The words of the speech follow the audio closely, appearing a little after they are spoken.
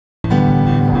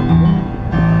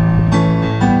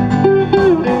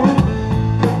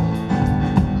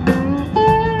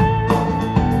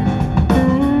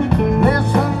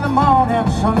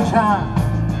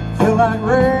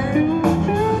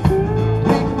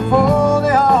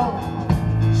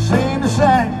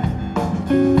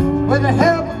With the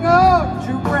help of God,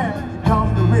 true friends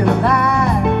come to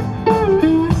realize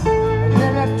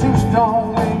that that two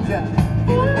strong wings just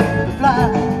give me to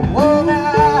fly. Oh,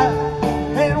 now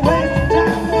ain't wasting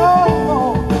time no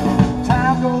more.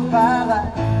 Time goes by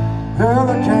like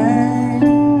hurricane,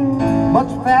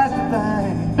 much faster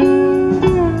thing.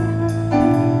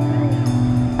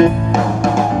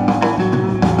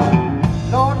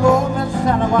 Lord, Lord, Miss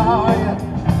Santa, while you're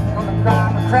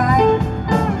gonna cry.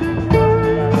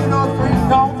 You know three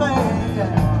strong things,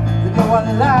 you know what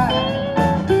they like.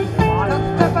 Just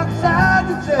step outside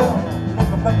yourself,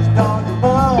 look up at the stars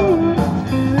above.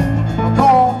 Go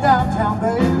on downtown,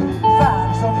 baby,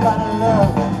 find somebody to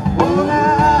love. Oh,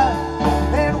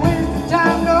 now, ain't wasting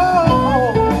time no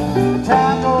more.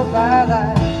 Time goes by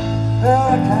like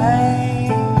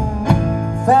hurricane,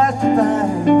 faster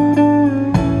thing.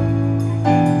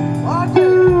 Oh, yeah.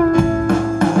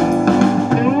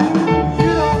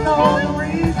 You don't know the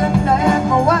reason and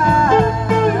why.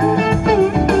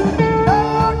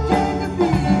 Oh, can you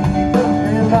be the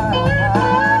real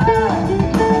life?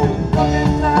 Look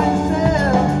inside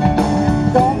yourself,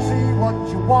 don't see what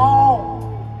you want.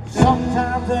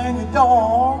 Sometimes then you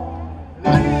don't.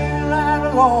 Leave right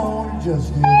alone and just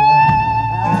get by.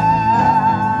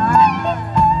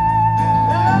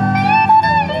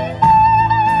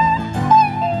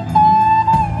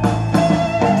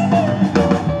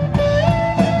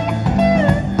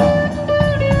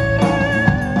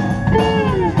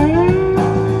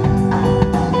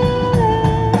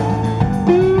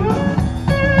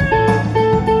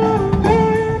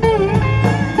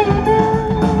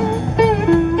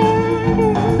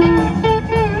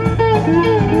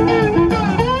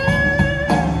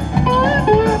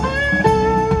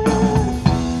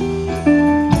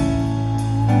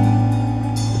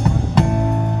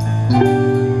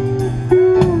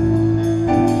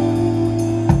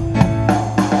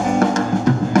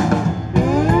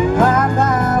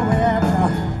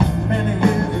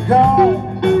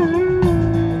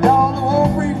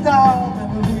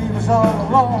 All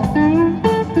alone.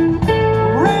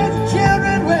 Raise the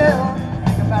children well,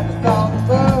 think about the stars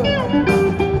above.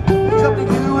 It's up to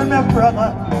you and my brother,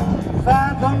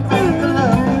 find something to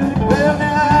love. Well,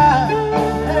 now,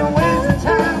 ain't wasting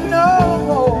time no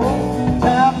more.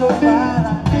 Time goes by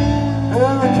like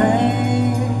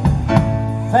hurricane,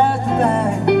 faster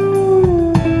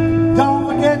thing. Don't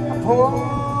forget the poor.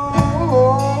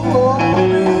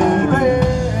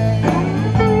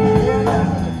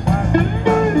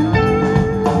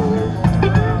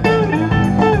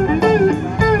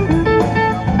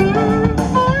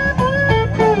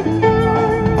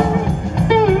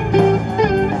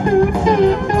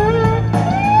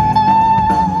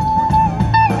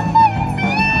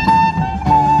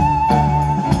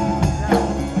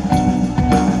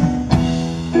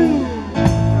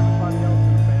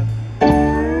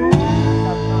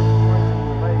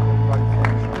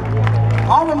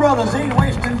 All my brothers ain't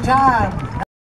wasting time.